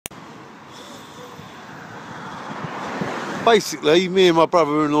Basically, me and my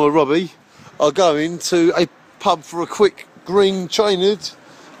brother-in-law Robbie are going to a pub for a quick green trainered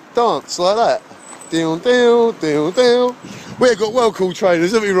dance like that. Deal, deal, deal, deal. We've got well cool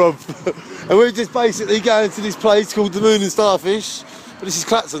trainers, haven't we, Rob? And we're just basically going to this place called the Moon and Starfish. But this is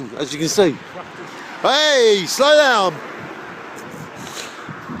Clacton, as you can see. Hey, slow down.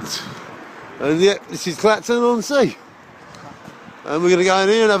 And yeah, this is Clacton on sea. And we're going to go in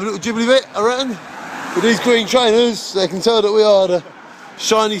here and have a little jibbly bit, I reckon. With these green trainers, they can tell that we are the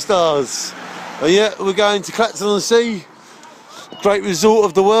shiny stars. And yeah, we're going to Clacton on Sea, great resort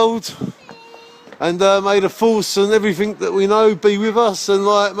of the world. And may the force and everything that we know be with us, and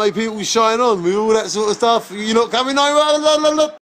like may people shine on with all that sort of stuff. You're not coming over.